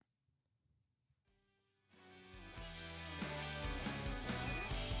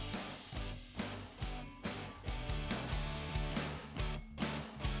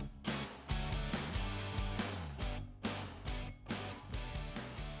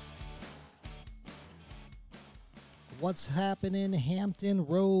What's happening, Hampton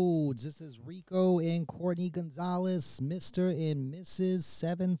Roads? This is Rico and Courtney Gonzalez, Mr. and Mrs.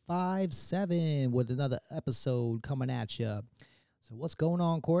 757, with another episode coming at you. So what's going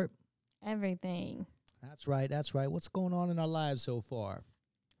on, Court? Everything. That's right. What's going on in our lives so far?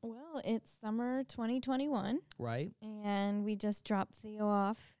 Well, it's summer 2021, Right? and we just dropped Theo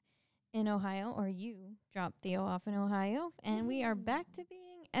off in Ohio, or you dropped Theo off in Ohio, and we are back to being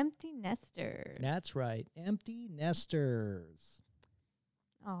empty nesters. That's right. Empty nesters.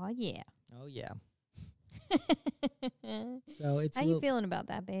 Oh yeah. Oh, yeah. So it's How you feeling about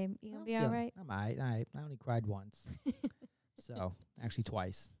that, babe? You gonna be all right? I'm all right. I only cried once. So, actually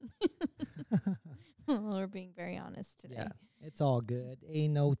twice. We're being very honest today. Yeah, it's all good.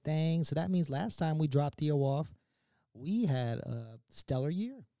 Ain't no thing. So that means last time we dropped Theo off, we had a stellar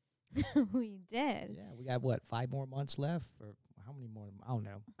year. We did. Yeah, we got, 5 more months left? Or how many more? I don't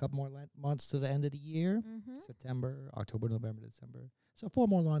know. A couple more months to the end of the year. Mm-hmm. September, October, November, December. So 4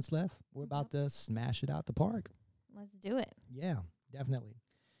 more months left. We're about to smash it out the park. Let's do it. Yeah, definitely.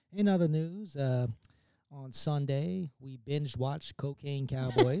 In other news, on Sunday, we binge watched Cocaine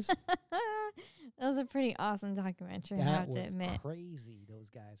Cowboys. That was a pretty awesome documentary, I That have to was admit. crazy. Those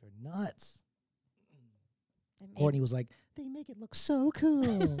guys are nuts. It made- Courtney was like, they make it look so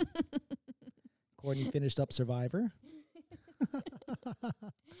cool. Courtney finished up Survivor.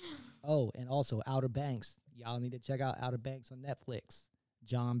 Oh, and also Outer Banks. Y'all need to check out Outer Banks on Netflix.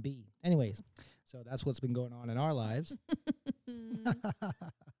 John B. Anyways, so that's what's been going on in our lives.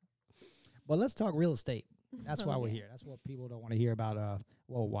 But let's talk real estate. That's why we're Okay. here. That's what people don't want to hear about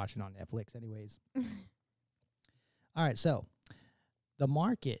what we're watching on Netflix anyways. All right, so the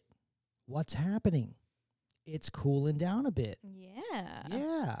market, what's happening? It's cooling down a bit. Yeah.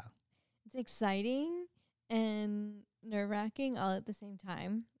 Yeah. It's exciting and nerve-wracking all at the same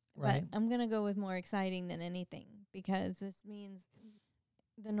time. Right. But I'm going to go with more exciting than anything because this means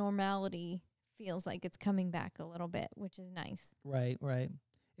the normality feels like it's coming back a little bit, which is nice. Right.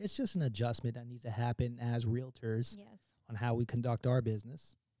 It's just an adjustment that needs to happen as realtors Yes. on how we conduct our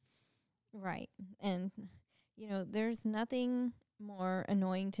business. Right. And, there's nothing more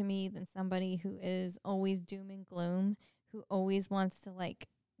annoying to me than somebody who is always doom and gloom, who always wants to,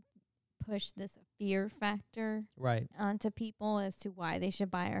 push this fear factor Right. onto people as to why they should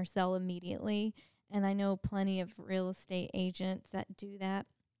buy or sell immediately. And I know plenty of real estate agents that do that.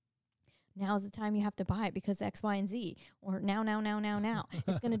 Now's the time you have to buy it because X, Y, and Z. Or now.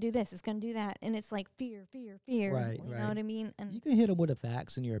 It's going to do this. It's going to do that. And it's like fear. Right, You know right. what I mean? And You can hit them with the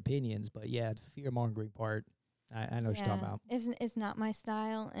facts and your opinions, but yeah, the fear-mongering part, I know what you're talking about. It's not my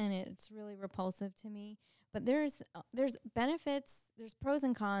style, and it's really repulsive to me. But there's benefits, there's pros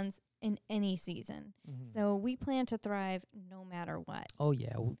and cons in any season. Mhm. So we plan to thrive no matter what. Oh,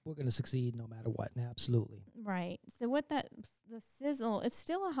 yeah, we're going to succeed no matter what. Absolutely. Right. So the sizzle, it's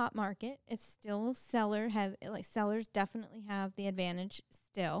still a hot market. It's still sellers definitely have the advantage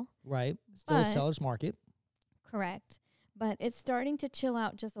still. Right. Still a But- seller's market. Correct. But it's starting to chill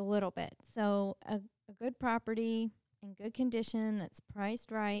out just a little bit. So a good property in good condition that's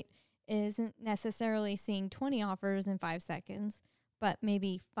priced right isn't necessarily seeing 20 offers in 5 seconds, but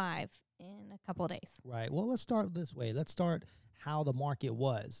maybe 5 in a couple of days. Right. Well, let's start this way. Let's start how the market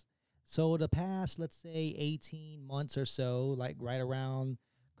was. So the past, let's say 18 months or so, like right around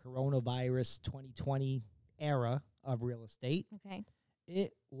coronavirus 2020 era of real estate, Okay.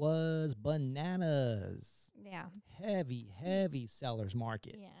 it was bananas. Yeah. Heavy seller's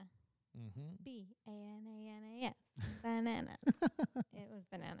market. Yeah. Mm-hmm. Bananas. Bananas. It was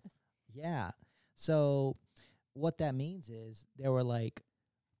bananas. Yeah. So what that means is there were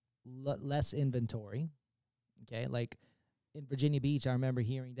less inventory. Okay. Like in Virginia Beach, I remember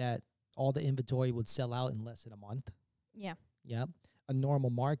hearing that all the inventory would sell out in less than a month. Yeah. Yeah. A normal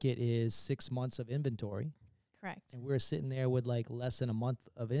market is 6 months of inventory. Correct. And we're sitting there with less than a month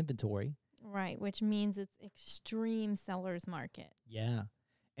of inventory. Right. Which means it's extreme seller's market. Yeah.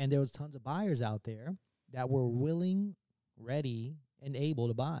 And there was tons of buyers out there that were willing, ready, and able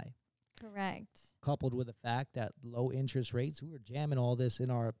to buy. Correct. Coupled with the fact that low interest rates, we were jamming all this in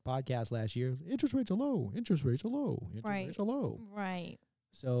our podcast last year. Interest rates are low. Interest rates are low. Interest Right. rates are low. Right.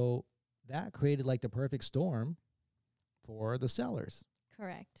 So that created the perfect storm for the sellers.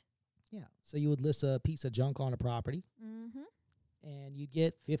 Correct. Yeah. So you would list a piece of junk on a property Mm-hmm. and you'd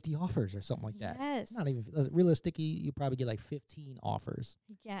get 50 offers or something like that. Yes. Not even realistically, you probably get 15 offers.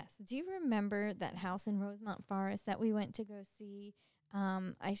 Yes. Do you remember that house in Rosemont Forest that we went to go see?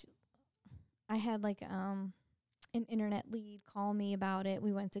 I had an internet lead call me about it.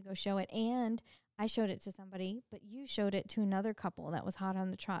 We went to go show it, and I showed it to somebody, but you showed it to another couple that was hot on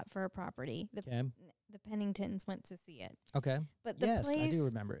the trot for a property. Okay. The Penningtons went to see it. Okay. But the Yes, I place do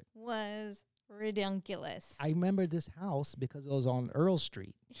remember it. was ridiculous. I remember this house because it was on Earl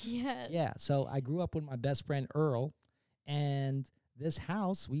Street. Yes. Yeah. So I grew up with my best friend Earl, and this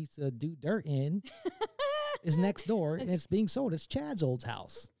house we used to do dirt in is next door, and it's being sold. It's Chad's old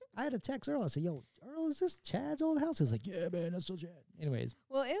house. I had to text Earl. I said, "Yo, Earl, is this Chad's old house?" He was like, "Yeah, man, that's so Chad." Anyways.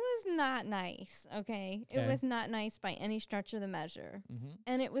 Well, it was not nice, okay? It Okay. was not nice by any stretch of the measure. Mm-hmm.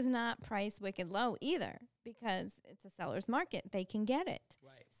 And it was not priced wicked low either because it's a seller's market. They can get it.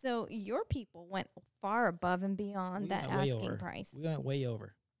 Right. So your people went far above and beyond We that went way asking over. price. We went way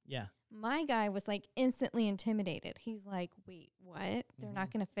over. Yeah. My guy was like instantly intimidated. He's like, wait, what? They're not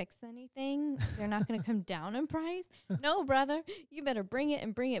going to fix anything? They're not going to come down in price? No, brother. You better bring it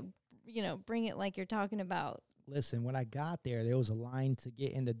and bring it, bring it like you're talking about. Listen, when I got there was a line to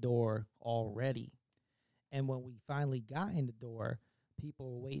get in the door already. And when we finally got in the door,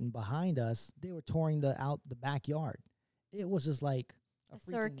 people were waiting behind us. They were touring the backyard. It was just like A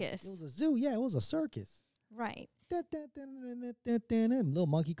circus. It was a zoo. Yeah, it was a circus. Right. Little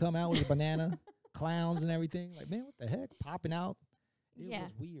monkey come out with a banana, clowns and everything. Like, man, what the heck? Popping out. It Yeah.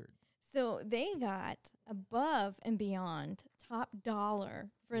 was weird. So they got above and beyond top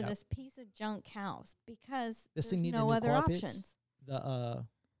dollar for Yep. this piece of junk house because This there's thing needed no new other carpets. options. The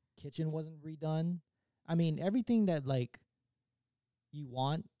kitchen wasn't redone. I mean, everything that like you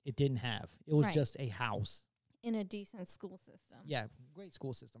want, it didn't have. It was Right. just a house. In a decent school system. Yeah, great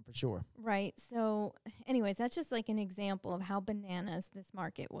school system for sure. Right. So, anyways, that's just like an example of how bananas this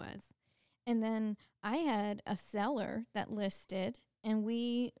market was. And then I had a seller that listed, and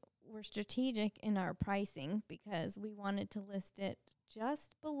we were strategic in our pricing because we wanted to list it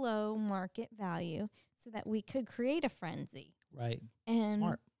just below market value so that we could create a frenzy. Right. And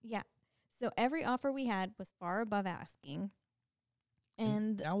Smart. yeah. So every offer we had was far above asking.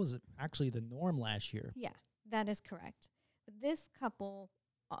 And that was actually the norm last year. yeah, that is correct. But this couple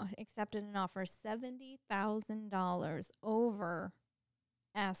accepted an offer $70,000 over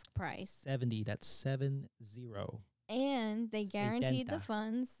ask price. 70. That's 70. And they guaranteed the 70.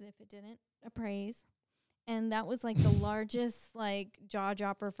 funds if it didn't appraise. And that was like the largest like jaw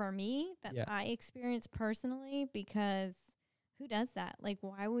dropper for me that Yeah. I experienced personally because who does that? Like,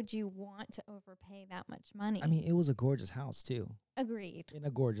 why would you want to overpay that much money? I mean, it was a gorgeous house too, Agreed. in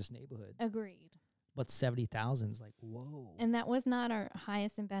a gorgeous neighborhood. Agreed. But 70,000 is like, whoa. And that was not our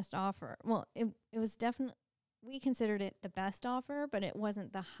highest and best offer. Well, it was definitely, we considered it the best offer, but it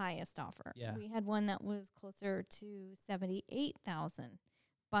wasn't the highest offer. Yeah. We had one that was closer to 78,000,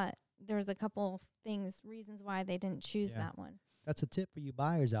 but there's a couple of reasons why they didn't choose Yeah. that one. That's a tip for you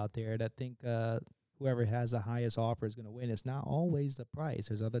buyers out there that think whoever has the highest offer is going to win. It's not always the price.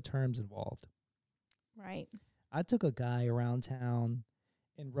 There's other terms involved. Right. I took a guy around town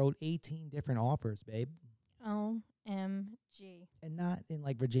and wrote 18 different offers, babe. OMG. And not in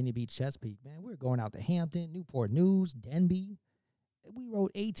like Virginia Beach, Chesapeake, man. We were going out to Hampton, Newport News, Denby. We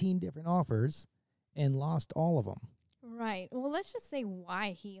wrote 18 different offers and lost all of them. Right. Well, let's just say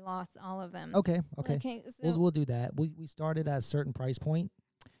why he lost all of them. Okay. Okay. So We'll do that. We started at a certain price point,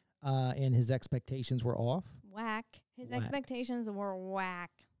 and his expectations were off. whack. His Whack. expectations were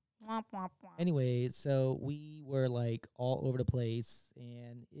whack. Womp, womp, womp. Anyway, so we were like all over the place,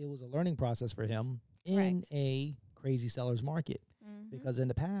 and it was a learning process for him in Correct. a crazy seller's market. Mhm. Because in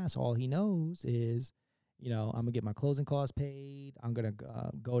the past, all he knows is, I'm gonna get my closing costs paid. I'm gonna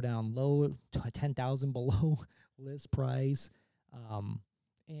go down low to 10,000 below list price,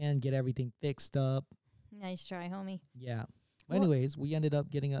 and get everything fixed up. Nice try, homie. Yeah. Well- Anyways, we ended up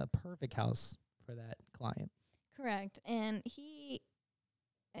getting a perfect house for that client. Correct. And he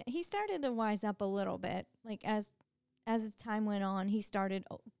started to wise up a little bit. Like as time went on, he started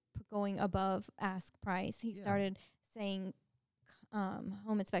going above ask price. He Yeah. started saying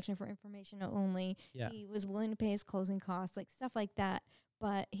home inspection for information only. Yeah. He was willing to pay his closing costs, like stuff like that.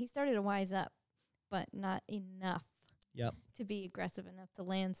 But he started to wise up, but not enough Yep. to be aggressive enough to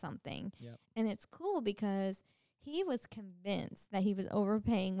land something. Yep. And it's cool because he was convinced that he was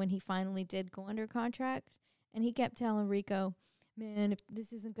overpaying when he finally did go under contract. And he kept telling Rico, man, if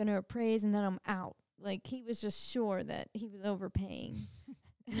this isn't going to appraise and then I'm out. Like he was just sure that he was overpaying.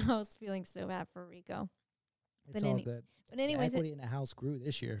 And I was feeling so bad for Rico. It's But all good. But The anyways, equity in the house grew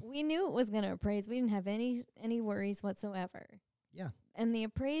this year. we knew it was going to appraise. We didn't have any worries whatsoever. Yeah. And the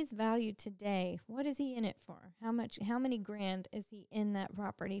appraised value today, what is he in it for? How many grand is he in that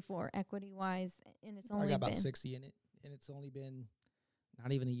property for equity wise? And it's I only got about been 60 in it, and it's only been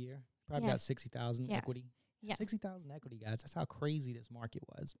not even a year. Probably Yeah. got 60,000 Yeah. equity. Yeah. 60,000 equity, guys. That's how crazy this market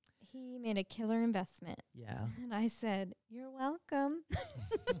was. He made a killer investment. Yeah. And I said, "You're welcome."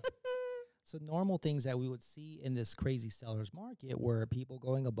 So normal things that we would see in this crazy seller's market were people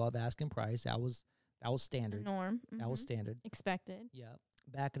going above asking price. That was standard. Norm. That was standard. Expected. Yeah.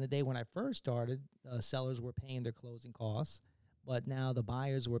 Back in the day when I first started, sellers were paying their closing costs, but now the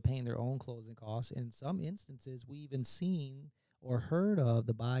buyers were paying their own closing costs. In some instances, we even seen or heard of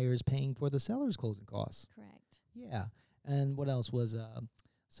the buyers paying for the seller's closing costs. Correct. Yeah. And what else was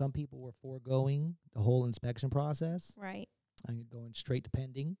some people were foregoing the whole inspection process Right. and going straight to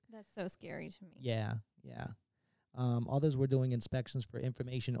pending. That's so scary to me. Yeah. Yeah. Others were doing inspections for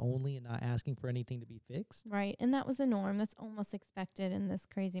information only and not asking for anything to be fixed. Right. And that was the norm. That's almost expected in this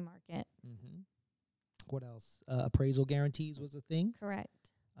crazy market. Mm-hmm. What else? Appraisal guarantees was a thing. Correct.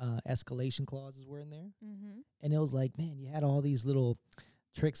 Escalation clauses were in there. Mm-hmm. And it was like, man, you had all these little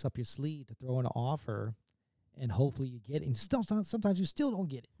tricks up your sleeve to throw in an offer, and hopefully you get it. And still, sometimes you still don't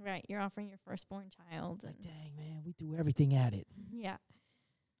get it. Right. You're offering your firstborn child. Like, And dang, man, we threw everything at it. yeah.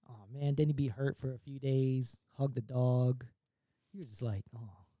 Oh, man, then he'd be hurt for a few days, hug the dog. You're just like,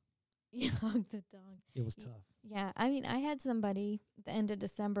 oh, You hug the dog. it was tough. Yeah. I mean, I had somebody at the end of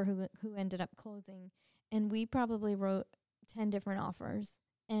December who ended up closing, and we probably wrote 10 different offers,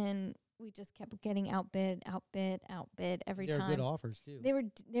 and we just kept getting outbid every They're time. good offers, too. They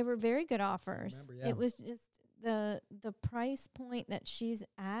were very good offers. Remember, yeah. It was just the price point that she's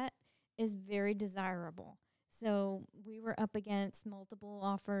at is very desirable. So we were up against multiple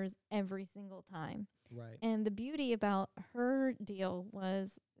offers every single time. Right. And the beauty about her deal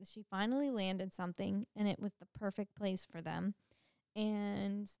was she finally landed something, and it was the perfect place for them.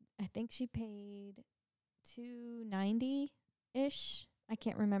 And I think she paid $290-ish. I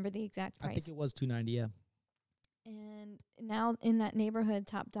can't remember the exact price. I think it was $290, yeah. And now in that neighborhood,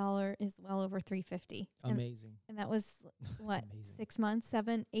 top dollar is well over $350. Amazing. And that was what, amazing. 6 months,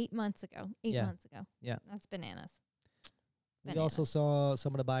 8 months ago. 8 Yeah. months ago. Yeah. That's bananas. We also saw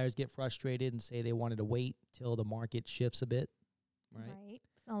some of the buyers get frustrated and say they wanted to wait till the market shifts a bit, right?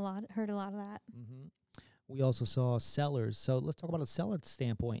 So heard a lot of that. Mm-hmm. We also saw sellers. So let's talk about a seller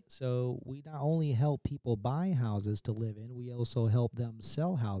standpoint. So we not only help people buy houses to live in, we also help them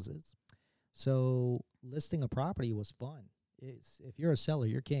sell houses. So listing a property was fun. If you're a seller,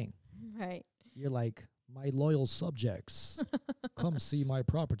 you're king. Right. You're like, my loyal subjects, come see my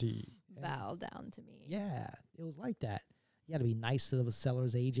property. And Bow down to me. yeah, it was like that. You got to be nice to the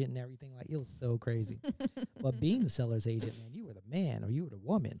seller's agent and everything. Like, it was so crazy. But being the seller's agent, man, you were the man or you were the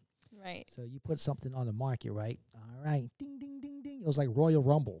woman. Right. So you put something on the market, right? All right. Ding, ding, ding, ding. It was like Royal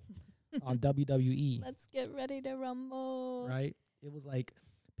Rumble on WWE. Let's get ready to rumble. Right? It was like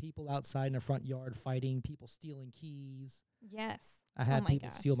people outside in the front yard fighting, people stealing keys. Yes. I had my people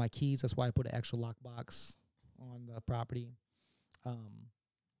gosh. steal my keys. That's why I put an extra lockbox on the property.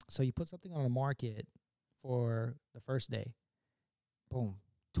 So you put something on the market for the first day. Boom.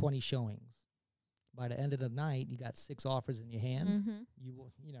 20 showings. By the end of the night, you got 6 offers in your hand. Mm-hmm. You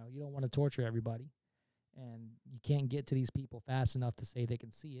don't want to torture everybody, and you can't get to these people fast enough to say they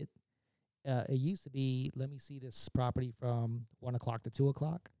can see it. It used to be, let me see this property from 1 o'clock to 2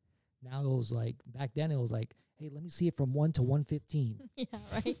 o'clock. Now it was like, back then it was like, hey, let me see it from 1 to 1:15. Yeah,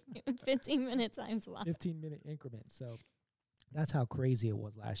 right. 15-minute time slot. 15-minute increments. So that's how crazy it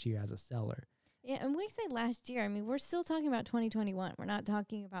was last year as a seller. Yeah, and we say last year. I mean, we're still talking about 2021. We're not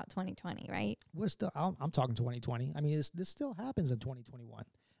talking about 2020, right? We're still, I'm talking 2020. I mean, this still happens in 2021,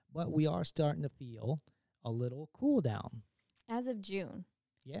 but we are starting to feel a little cool down. As of June,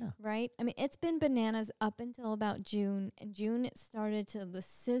 Yeah. right? I mean, it's been bananas up until about June. And June, it started to, the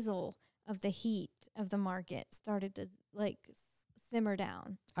sizzle of the heat of the market started to simmer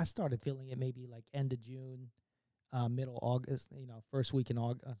down. I started feeling it maybe like end of June, middle August, first week in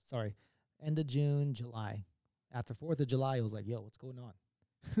August, end of June, July. After 4th of July, it was like, yo, what's going on?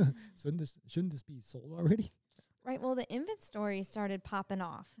 Shouldn't this be sold already? Right. Well, the inventory started popping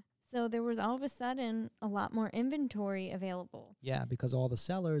off. So there was all of a sudden a lot more inventory available. Yeah, because all the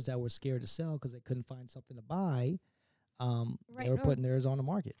sellers that were scared to sell because they couldn't find something to buy, Right, they were no. putting theirs on the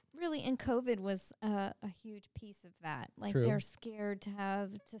market. Really, and COVID was a huge piece of that. Like True. they're scared to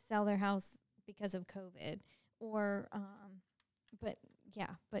sell their house because of COVID, or but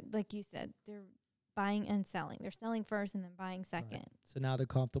like you said, they're buying and selling. They're selling first and then buying second. Right. So now they're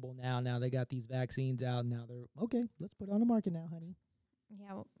comfortable now. Now they got these vaccines out. Now they're, okay, let's put it on the market now, honey.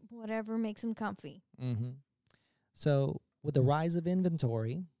 Yeah, whatever makes them comfy. Mm-hmm. So with the rise of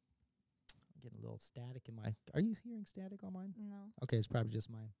inventory, I'm getting a little static in my, are you hearing static on mine? No. Okay, it's probably just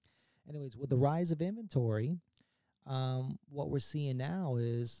mine. Anyways, with the rise of inventory, What we're seeing now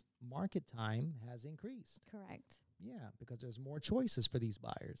is market time has increased. Correct. Yeah, because there's more choices for these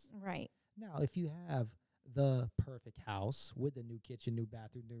buyers. Right. Now, if you have the perfect house with a new kitchen, new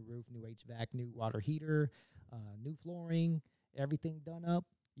bathroom, new roof, new HVAC, new water heater, new flooring, everything done up,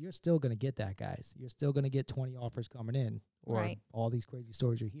 you're still going to get that, guys. You're still going to get 20 offers coming in, or Right. all these crazy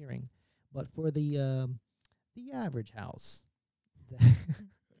stories you're hearing. But for the average house,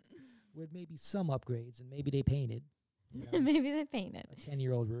 with maybe some upgrades, and maybe they painted, you know, Maybe they painted. a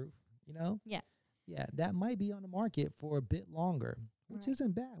 10-year-old roof, you know? Yeah. Yeah, that might be on the market for a bit longer, which Right.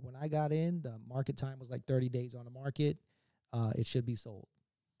 isn't bad. When I got in, the market time was like 30 days on the market. It should be sold.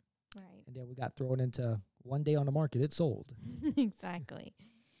 Right. And then we got thrown into 1 day on the market. It sold. Exactly.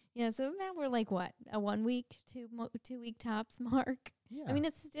 Yeah. So now we're like what, a 1 week, 2 week tops mark. Yeah. I mean,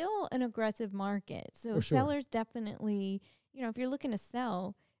 it's still an aggressive market. So For sure. sellers definitely, if you're looking to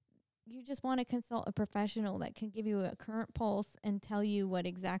sell, you just want to consult a professional that can give you a current pulse and tell you what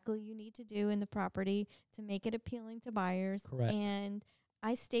exactly you need to do in the property to make it appealing to buyers. Correct. And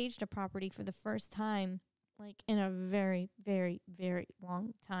I staged a property for the first time, like in a very, very, very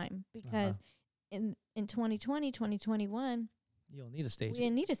long time, because in 2020, 2021, you don't need a we stage.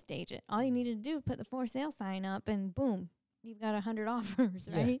 didn't need to stage it. All you needed to do was put the for sale sign up and boom, you've got 100 offers,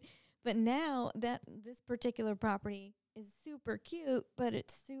 Yeah. right? But now that this particular property is super cute, but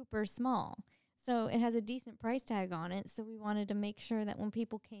it's super small. So it has a decent price tag on it. So we wanted to make sure that when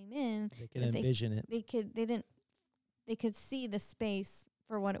people came in, They can that envision it. they could see the space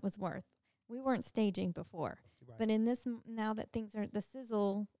for what it was worth. We weren't staging before, Right. but in this, now that the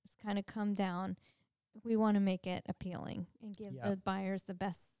sizzle has kind of come down, we want to make it appealing and give Yeah. the buyers the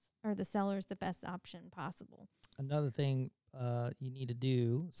best, or the sellers the best option possible. Another thing you need to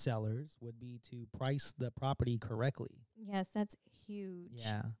do, sellers, would be to price the property correctly. Yes, that's huge.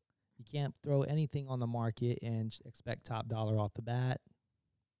 Yeah. You can't throw anything on the market and expect top dollar off the bat.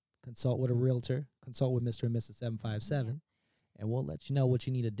 Consult with a realtor. Consult with Mr. and Mrs. 757, and we'll let you know what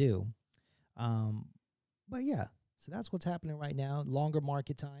you need to do. But yeah, so that's what's happening right now. Longer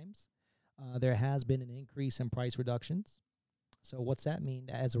market times. There has been an increase in price reductions. So what's that mean?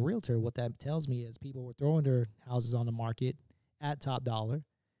 As a realtor, what that tells me is people were throwing their houses on the market at top dollar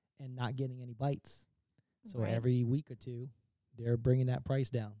and not getting any bites. So Right. every week or two, they're bringing that price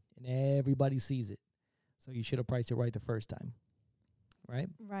down, and everybody sees it. So you should have priced it right the first time, right?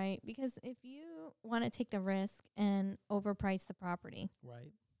 Right. Because if you want to take the risk and overprice the property,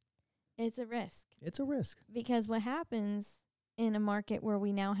 Right. it's a risk. It's a risk. Because what happens in a market where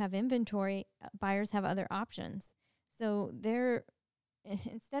we now have inventory, buyers have other options. So they're,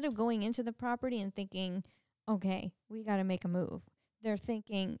 instead of going into the property and thinking, okay, we got to make a move, they're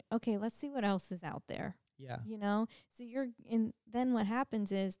thinking, okay, let's see what else is out there. Yeah. So then what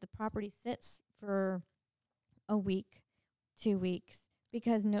happens is the property sits for a week, 2 weeks,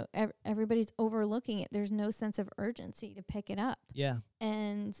 because everybody's overlooking it. There's no sense of urgency to pick it up. Yeah.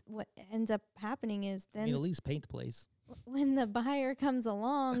 And what ends up happening is I mean, at then least paint the place. when the buyer comes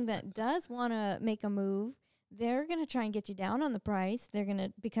along that does want to make a move, they're going to try and get you down on the price. They're going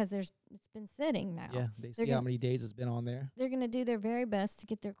to, because it's been sitting now. Yeah. They They're see how gonna- many days it's been on there. They're going to do their very best to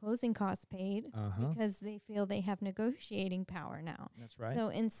get their closing costs paid Uh-huh. because they feel they have negotiating power now. That's right. So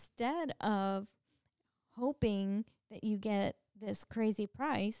instead of hoping that you get this crazy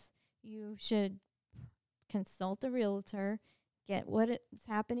price, you should consult a realtor, get what is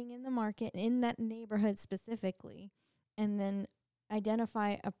happening in the market in that neighborhood specifically, and then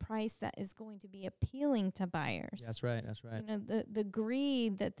identify a price that is going to be appealing to buyers. That's right. That's right. The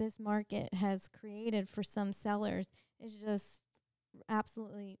greed that this market has created for some sellers is just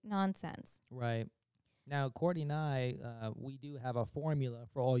absolutely nonsense. Right. Now, Courtney and I, we do have a formula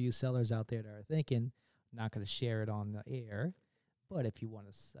for all you sellers out there that are thinking, not going to share it on the air, but if you want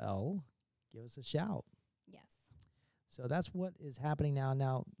to sell, give us a shout. Yes. So that's what is happening now.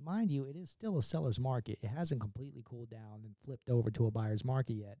 Now, mind you, it is still a seller's market. It hasn't completely cooled down and flipped over to a buyer's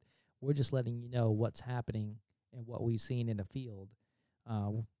market yet. We're just letting you know what's happening and what we've seen in the field,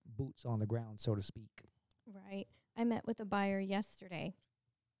 boots on the ground, so to speak. Right. I met with a buyer yesterday,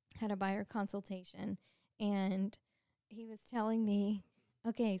 had a buyer consultation, and he was telling me,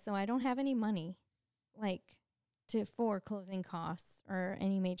 okay, so I don't have any money, for closing costs or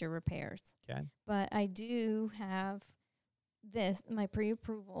any major repairs. Okay. But I do have my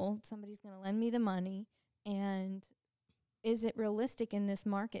pre-approval. Somebody's going to lend me the money. And is it realistic in this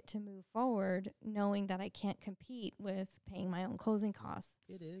market to move forward knowing that I can't compete with paying my own closing costs?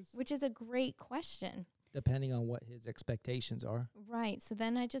 It is. Which is a great question. Depending on what his expectations are. Right. So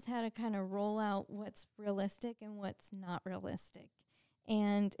then I just had to kind of roll out what's realistic and what's not realistic.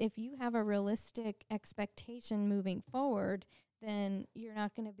 And if you have a realistic expectation moving forward, then you're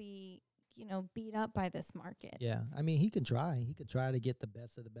not going to be, beat up by this market. Yeah. I mean, he can try. He could try to get the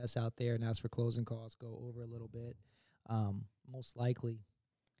best of the best out there and ask for closing costs, go over a little bit. Most likely.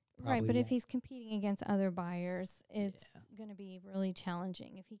 Right, but if won't. he's competing against other buyers, it's Yeah. going to be really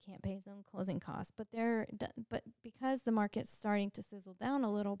challenging if he can't pay his own closing costs. But but because the market's starting to sizzle down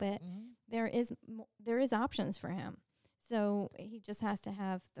a little bit, there is options for him. So he just has to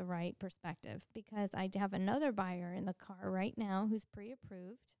have the right perspective, because I have another buyer in the car right now who's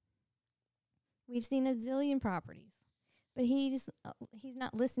pre-approved. We've seen a zillion properties, but he's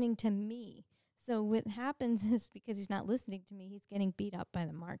not listening to me. So what happens is, because he's not listening to me, he's getting beat up by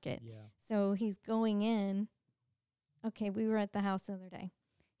the market. Yeah. So he's going in. Okay, we were at the house the other day.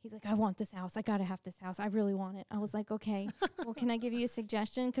 He's like, I want this house. I got to have this house. I really want it. I was like, okay, well, can I give you a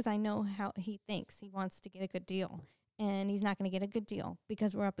suggestion? Because I know how he thinks. He wants to get a good deal. And he's not going to get a good deal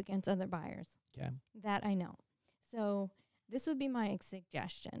because we're up against other buyers. Okay. That I know. So this would be my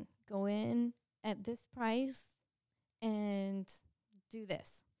suggestion. Go in at this price and do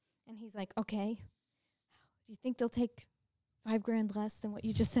this. And he's like, okay, do you think they'll take $5,000 less than what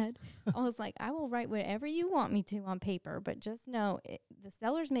you just said? I was like, I will write whatever you want me to on paper, but just know the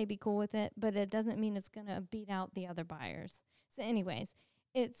sellers may be cool with it, but it doesn't mean it's going to beat out the other buyers. So anyways,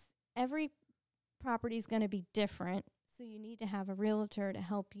 every property is going to be different. So you need to have a realtor to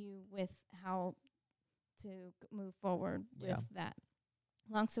help you with how to move forward with that.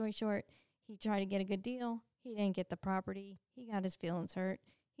 Long story short, he tried to get a good deal. He didn't get the property. He got his feelings hurt.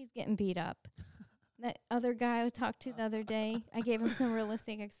 He's getting beat up. That other guy I talked to the other day, I gave him some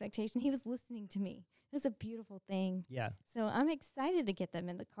realistic expectation. He was listening to me. It was a beautiful thing. Yeah. So I'm excited to get them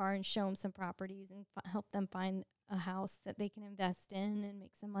in the car and show them some properties and help them find a house that they can invest in and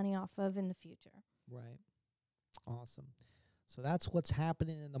make some money off of in the future. Right. Awesome. So that's what's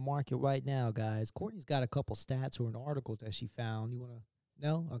happening in the market right now, guys. Courtney's got a couple stats or an article that she found. You want to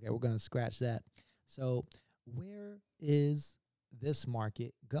know? Okay, we're going to scratch that. So where is this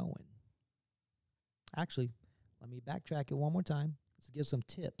market going? Actually, let me backtrack it one more time. Let's give some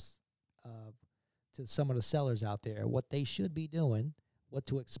tips to some of the sellers out there, what they should be doing, what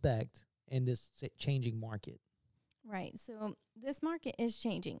to expect in this changing market. Right. So this market is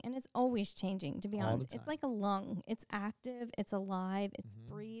changing, and it's always changing, to be honest. It's like a lung. It's active, it's alive, it's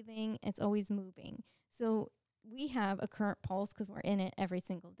breathing, it's always moving. So we have a current pulse because we're in it every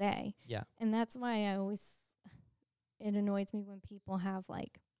single day. Yeah. And that's why it annoys me when people have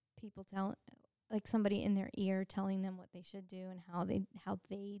somebody in their ear telling them what they should do and how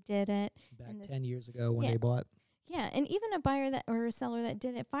they did it. Back 10 years ago when they bought. Yeah, and even a buyer or a seller that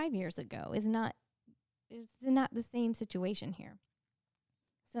did it 5 years ago is not the same situation here.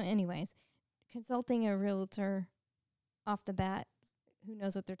 So anyways, consulting a realtor off the bat who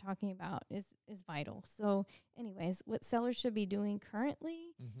knows what they're talking about is vital. So anyways, what sellers should be doing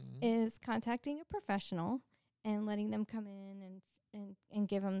currently is contacting a professional and letting them come in and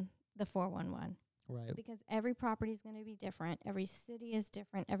give them the 411. Right. Because every property is going to be different. Every city is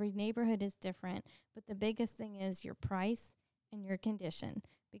different. Every neighborhood is different. But the biggest thing is your price and your condition,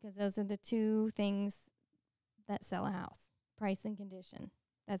 because those are the two things that sell a house: price and condition.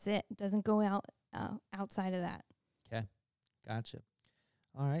 That's it. It doesn't go outside of that. Okay. Gotcha.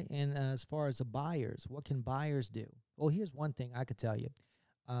 All right. And as far as the buyers, what can buyers do? Well, here's one thing I could tell you.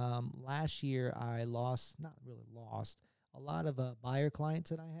 Last year, I not really lost, a lot of buyer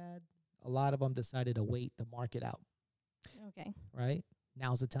clients that I had. A lot of them decided to wait the market out. Okay. Right?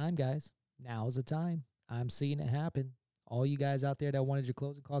 Now's the time, guys. Now's the time. I'm seeing it happen. All you guys out there that wanted your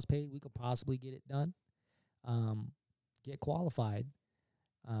closing costs paid, we could possibly get it done. Get qualified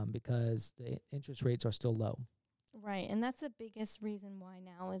because the interest rates are still low. Right. And that's the biggest reason why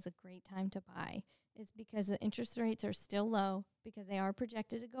now is a great time to buy, is because the interest rates are still low, because they are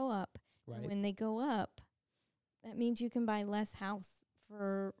projected to go up. Right. And when they go up, that means you can buy less house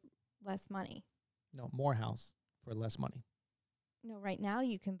for less money. No, more house for less money. No, right now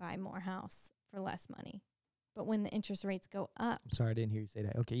you can buy more house for less money. But when the interest rates go up. I'm sorry, I didn't hear you say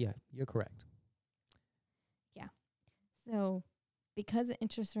that. Okay, yeah, you're correct. Yeah. So because the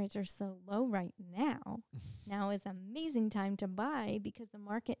interest rates are so low right now, now is an amazing time to buy, because the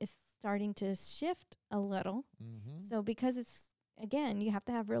market is starting to shift a little. So because again, you have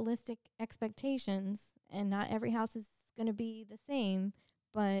to have realistic expectations, and not every house is going to be the same.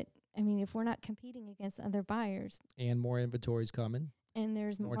 But I mean, if we're not competing against other buyers, and more inventory's coming, and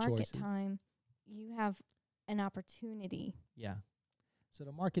there's more market choices. time, you have an opportunity. Yeah. So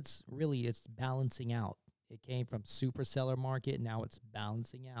the market's really, it's balancing out. It came from super seller market, now it's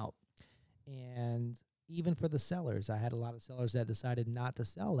balancing out. And even for the sellers, I had a lot of sellers that decided not to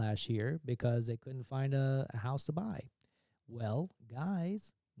sell last year because they couldn't find a house to buy. Well,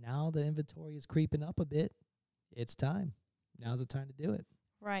 guys, now the inventory is creeping up a bit. It's time. Now's the time to do it.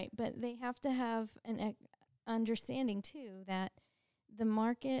 Right, but they have to have an understanding too that the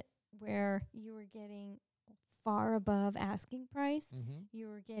market where you were getting far above asking price, you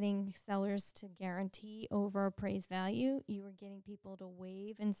were getting sellers to guarantee over appraised value, you were getting people to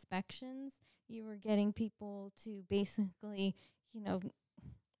waive inspections, you were getting people to basically,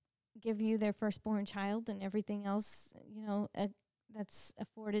 give you their firstborn child and everything else, that's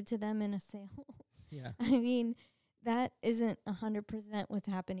afforded to them in a sale. Yeah. I mean, that isn't 100% what's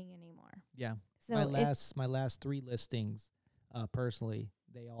happening anymore. Yeah. So my last 3 listings, personally,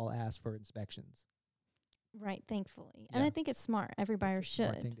 they all asked for inspections. Right, thankfully. And I think it's smart. Every buyer should.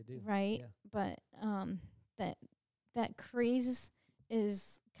 Smart thing to do. Right? Yeah. But that craze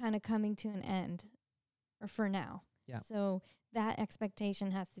is kind of coming to an end, or for now. Yeah. So that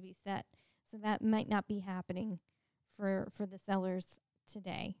expectation has to be set. So that might not be happening for the sellers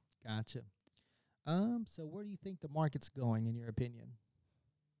today. Gotcha. So where do you think the market's going, in your opinion?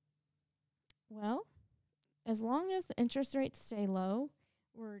 Well, as long as the interest rates stay low,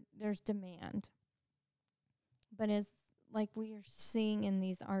 there's demand. But as like we are seeing in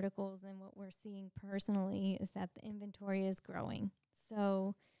these articles and what we're seeing personally is that the inventory is growing.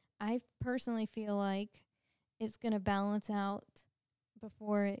 So I personally feel like it's going to balance out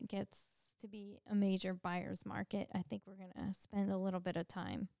before it gets to be a major buyer's market. I think we're going to spend a little bit of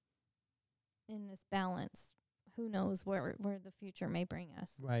time in this balance. Who knows where the future may bring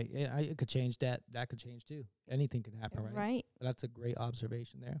us. Right. It could change that. That could change too. Anything could happen, right? Right. But that's a great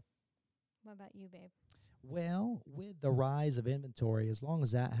observation there. What about you, babe? Well, with the rise of inventory, as long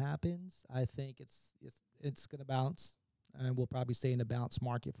as that happens, I think it's going to bounce, and we'll probably stay in a bounce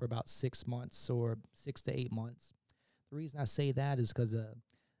market for about 6 months or 6 to 8 months. The reason I say that is because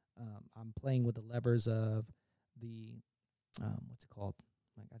I'm playing with the levers of the what's it called?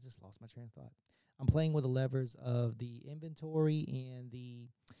 Like, I just lost my train of thought. I'm playing with the levers of the inventory and the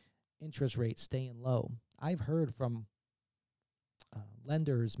interest rate staying low. I've heard from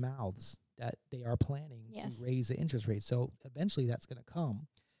lenders' mouths that they are planning to raise the interest rate. So eventually that's going to come,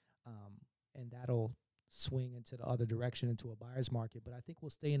 and that'll swing into the other direction, into a buyer's market. But I think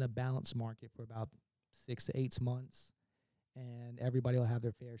we'll stay in a balanced market for about 6 to 8 months, and everybody will have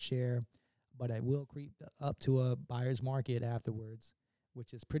their fair share. But it will creep up to a buyer's market afterwards,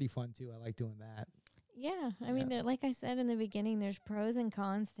 which is pretty fun too. I like doing that. Yeah. I mean, like I said in the beginning, there's pros and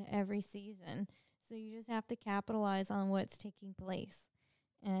cons to every season. So you just have to capitalize on what's taking place.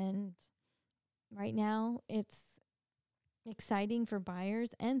 And right now, it's exciting for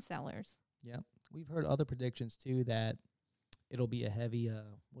buyers and sellers. Yeah. We've heard other predictions too that it'll be a heavy,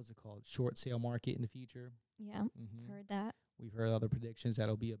 short sale market in the future. Yeah. Heard that. We've heard other predictions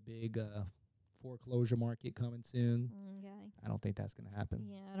that'll be a big foreclosure market coming soon. Okay. I don't think that's going to happen.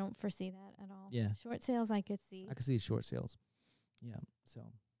 Yeah, I don't foresee that at all. Yeah. Short sales I could see. I could see short sales. Yeah. So,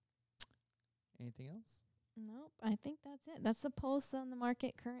 anything else? Nope. I think that's it. That's the pulse on the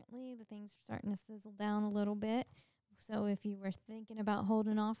market currently. The things are starting to sizzle down a little bit. So if you were thinking about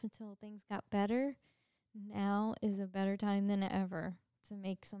holding off until things got better, now is a better time than ever to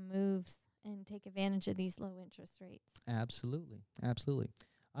make some moves and take advantage of these low interest rates. Absolutely. Absolutely.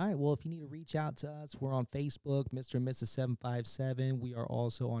 All right. Well, if you need to reach out to us, we're on Facebook, Mr. and Mrs. 757. We are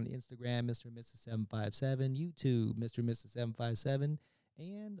also on Instagram, Mr. and Mrs. 757, YouTube, Mr. and Mrs. 757,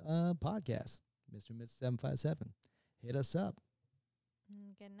 and podcast, Mr. and Mrs. 757. Hit us up.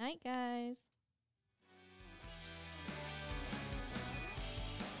 Good night, guys.